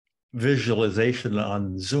for visualization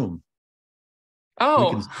on Zoom.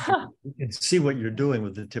 Oh, we can see what you're doing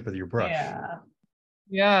with the tip of your brush. Yeah.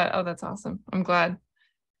 Yeah. Oh, that's awesome. I'm glad.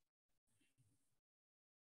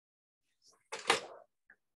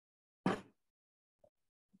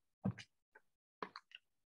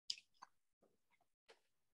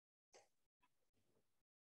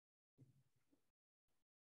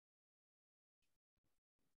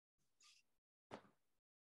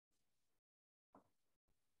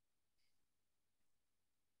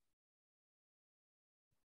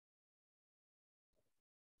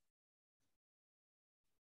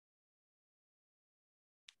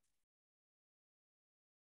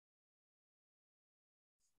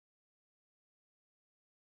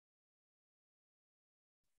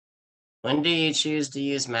 When do you choose to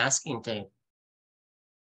use masking tape?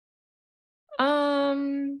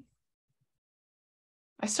 I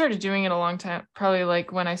started doing it a long time, probably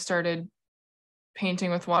like when I started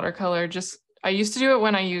painting with watercolor. I used to do it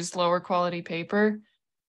when I used lower quality paper,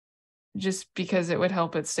 just because it would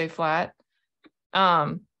help it stay flat.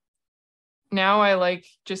 Now I like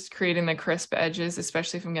just creating the crisp edges,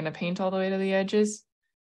 especially if I'm going to paint all the way to the edges.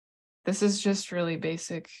 This is just really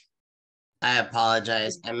basic. I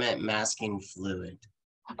apologize. I meant masking fluid.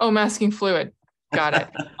 Oh, masking fluid. Got it.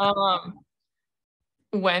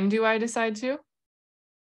 When do I decide to?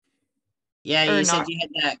 Yeah, Or you said not? you had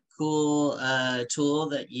that cool tool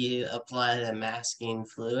that you apply the masking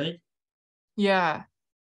fluid. Yeah.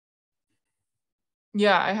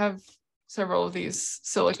 Yeah, I have several of these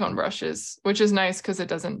silicone brushes, which is nice because it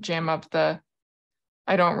doesn't jam up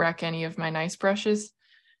I don't wreck any of my nice brushes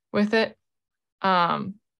with it.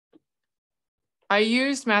 I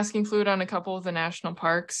used masking fluid on a couple of the national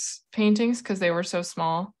parks paintings because they were so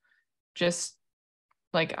small. Just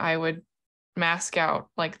like I would mask out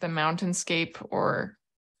like the mountainscape or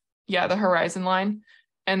yeah, the horizon line,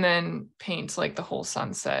 and then paint like the whole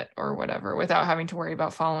sunset or whatever without having to worry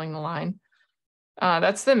about following the line.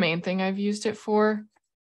 That's the main thing I've used it for.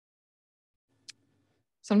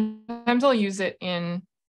 Sometimes I'll use it in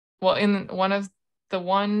one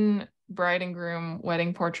bride and groom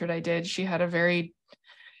wedding portrait I did, she had a very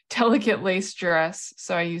delicate lace dress.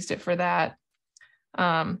 So I used it for that,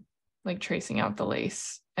 like tracing out the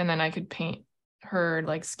lace. And then I could paint her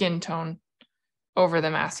like skin tone over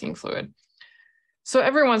the masking fluid. So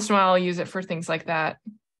every once in a while I'll use it for things like that.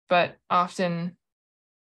 But often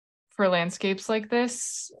for landscapes like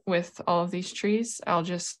this with all of these trees, I'll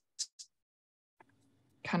just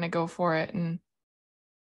kind of go for it and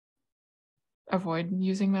avoid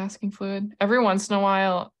using masking fluid. Every once in a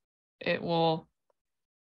while, it will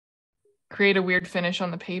create a weird finish on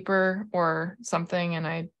the paper or something, and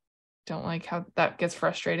I don't like how that gets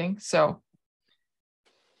frustrating. So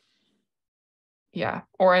yeah,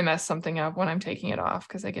 or I mess something up when I'm taking it off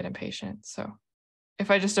because I get impatient. So if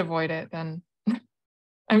I just avoid it, then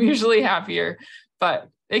I'm usually happier, but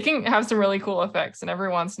it can have some really cool effects. And every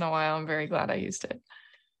once in a while, I'm very glad I used it.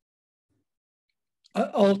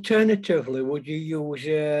 Alternatively, would you use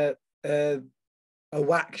a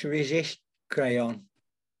wax resist crayon?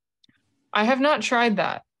 I have not tried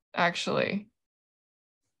that actually,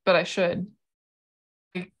 but I should.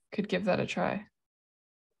 I could give that a try.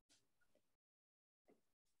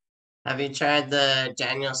 Have you tried the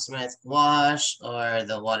Daniel Smith wash or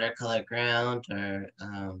the watercolor ground or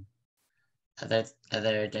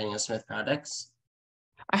other Daniel Smith products?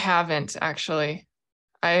 I haven't actually.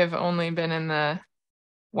 I have only been in the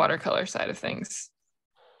watercolor side of things.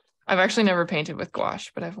 I've actually never painted with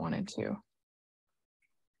gouache, but I've wanted to.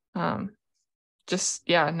 Just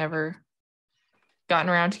yeah, never gotten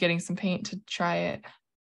around to getting some paint to try it.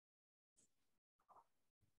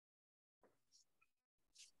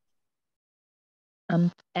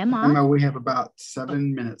 Emma, we have about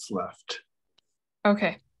 7 minutes left.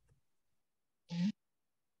 Okay.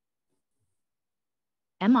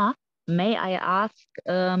 Emma, may I ask,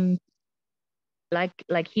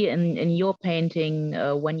 like here in your painting,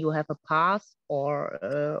 when you have a path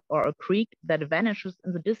or a creek that vanishes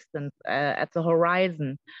in the distance at the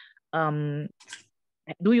horizon,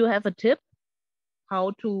 do you have a tip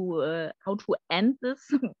how to end this?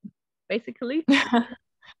 Basically,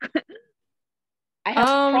 I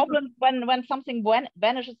have problems when something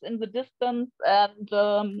vanishes in the distance and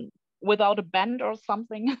without a bend or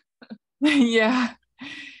something. Yeah.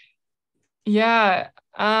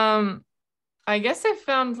 I guess I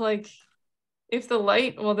found like if the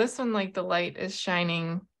light, well, this one, like the light is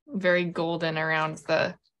shining very golden around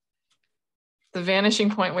the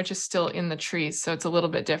vanishing point, which is still in the trees. So it's a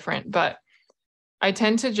little bit different, but I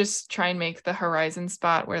tend to just try and make the horizon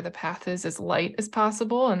spot where the path is as light as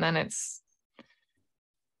possible. And then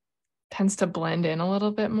tends to blend in a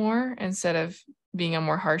little bit more instead of being a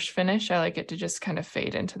more harsh finish. I like it to just kind of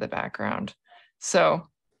fade into the background. So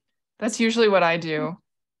that's usually what I do.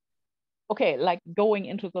 Okay, like going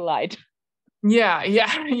into the light. Yeah,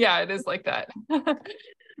 it is like that.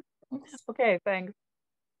 Okay, thanks.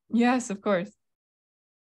 Yes, of course.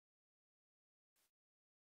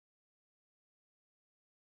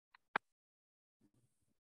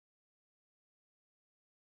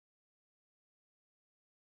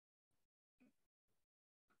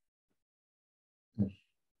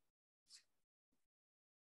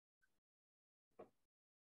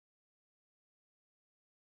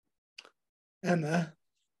 Emma?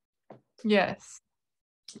 Yes.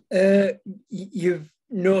 You've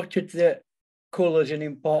noted that colour is an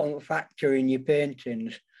important factor in your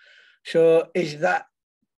paintings. So is that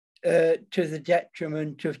to the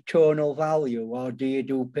detriment of tonal value, or do you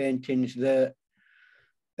do paintings that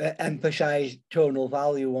emphasize tonal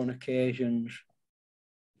value on occasions?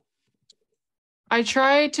 I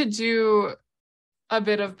try to do a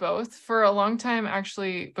bit of both. For a long time,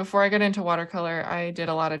 actually, before I got into watercolor, I did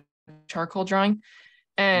a lot of charcoal drawing.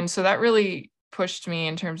 And so that really pushed me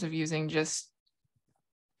in terms of using just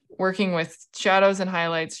working with shadows and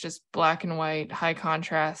highlights, just black and white, high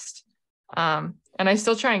contrast. And I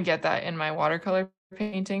still try and get that in my watercolor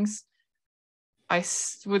paintings. I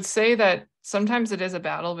would say that sometimes it is a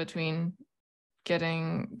battle between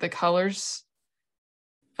getting the colors,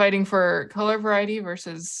 fighting for color variety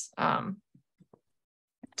versus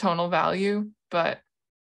tonal value, but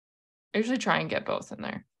I usually try and get both in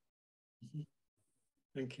there.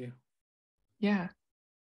 Thank you. Yeah.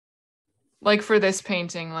 Like for this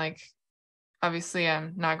painting, like obviously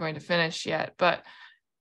I'm not going to finish yet, but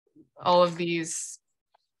all of these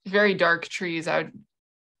very dark trees, I would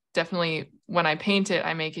definitely, when I paint it,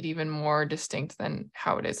 I make it even more distinct than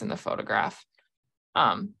how it is in the photograph.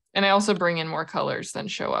 And I also bring in more colors than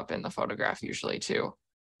show up in the photograph usually too,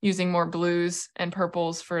 using more blues and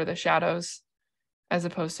purples for the shadows as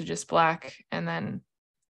opposed to just black, and then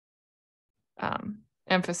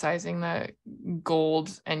emphasizing the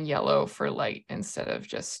gold and yellow for light instead of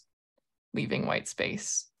just leaving white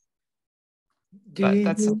space. But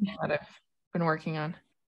that's something that I've been working on.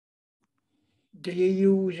 Do you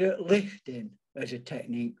use lifting as a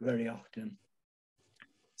technique very often?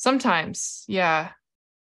 Sometimes, yeah.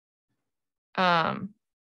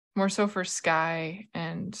 More so for sky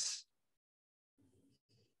and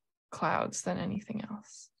clouds than anything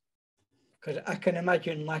else. Because I can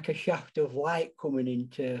imagine like a shaft of light coming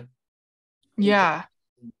into. Yeah.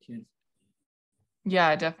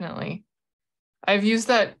 Yeah, definitely. I've used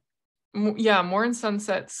that, yeah, more in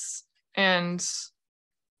sunsets and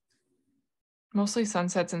mostly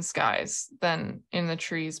sunsets and skies than in the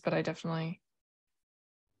trees, but I definitely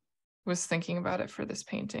was thinking about it for this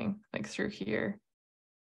painting, like through here.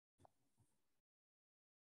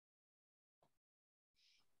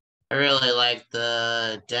 I really like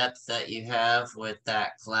the depth that you have with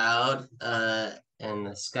that cloud in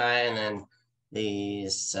the sky, and then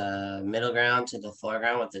these middle ground to the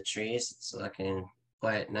foreground with the trees. It's looking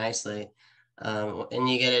quite nicely. And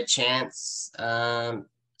you get a chance,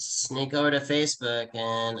 sneak over to Facebook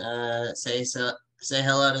and say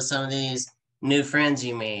hello to some of these new friends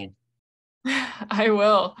you made. I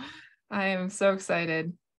will. I am so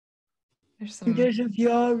excited. There's some. Because of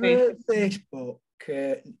your Facebook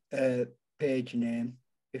page name,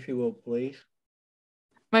 if you will, please.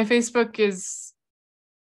 My Facebook is,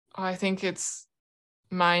 I think it's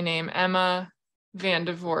my name, Emma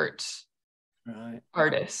Vande Voort. Right.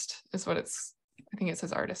 Artist is what it's, I think it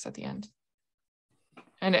says artist at the end.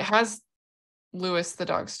 And it has Lewis the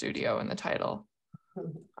Dog Studio in the title.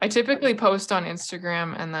 I typically post on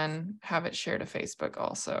Instagram and then have it shared to Facebook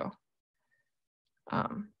also.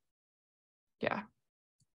 Yeah.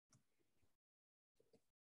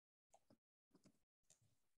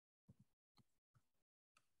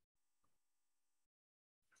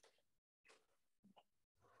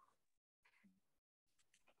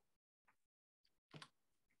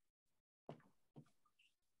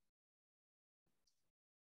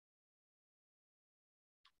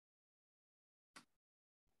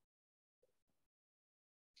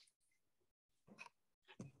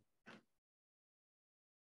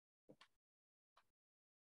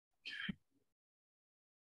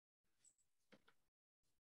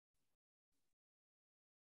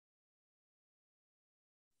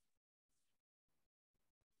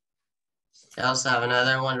 I also have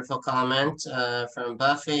another wonderful comment from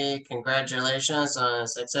Buffy. Congratulations on a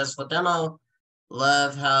successful demo.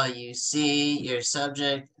 Love how you see your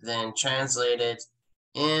subject, then translate it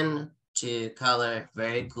into color.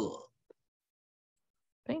 Very cool.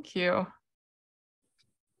 Thank you.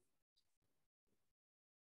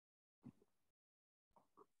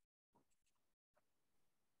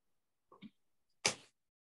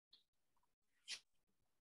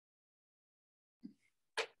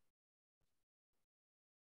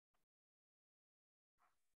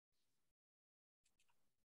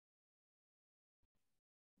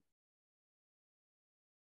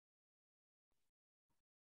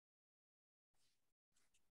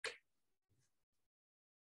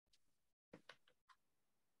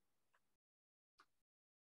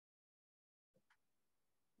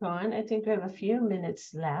 Ron, I think we have a few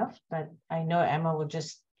minutes left, but I know Emma will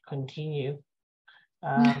just continue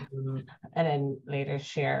and then later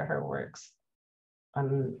share her works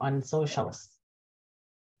on socials.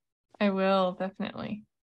 I will, definitely.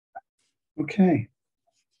 Okay.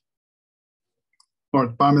 Well, at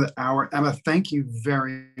the bottom of the hour, Emma, thank you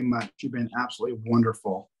very much. You've been absolutely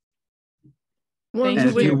wonderful. Want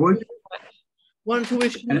and to if you wish, would, want to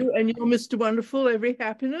wish you and your Mr. Wonderful every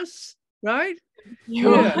happiness, right?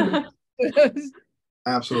 Yeah.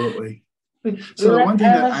 Absolutely. So let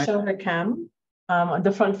Emma show her cam,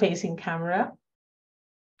 the front-facing camera.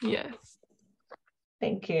 Yes.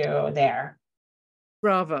 Thank you. There.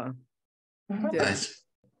 Bravo. Yes.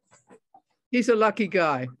 He's a lucky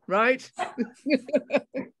guy, right?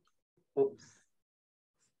 Oops.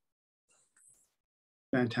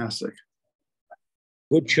 Fantastic.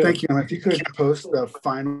 Good show. Thank you, Emma. If you could post the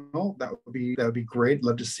final, that would be great.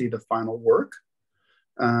 Love to see the final work.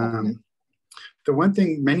 The one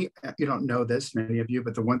thing you don't know this, many of you,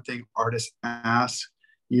 but the one thing artists ask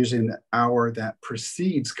usually in the hour that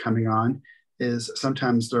precedes coming on is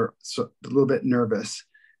sometimes they're a little bit nervous.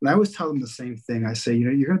 And I always tell them the same thing. I say,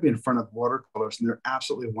 you're going to be in front of watercolors, and they're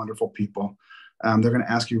absolutely wonderful people. They're going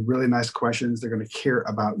to ask you really nice questions. They're going to care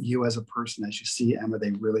about you as a person. As you see, Emma,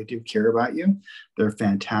 they really do care about you. They're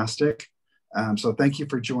fantastic. So thank you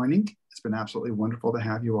for joining. It's been absolutely wonderful to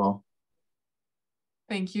have you all.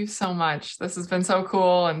 Thank you so much. This has been so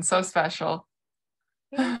cool and so special.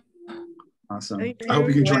 Awesome. I hope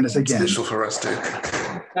you can join us again. Special for us too.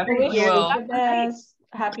 Thank you. Will.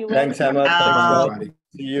 Happy Thanks, Emma. Bye,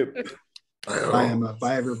 See you. Bye, Emma.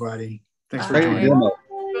 Bye, everybody. Thanks for Bye. joining.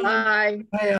 Bye. Bye.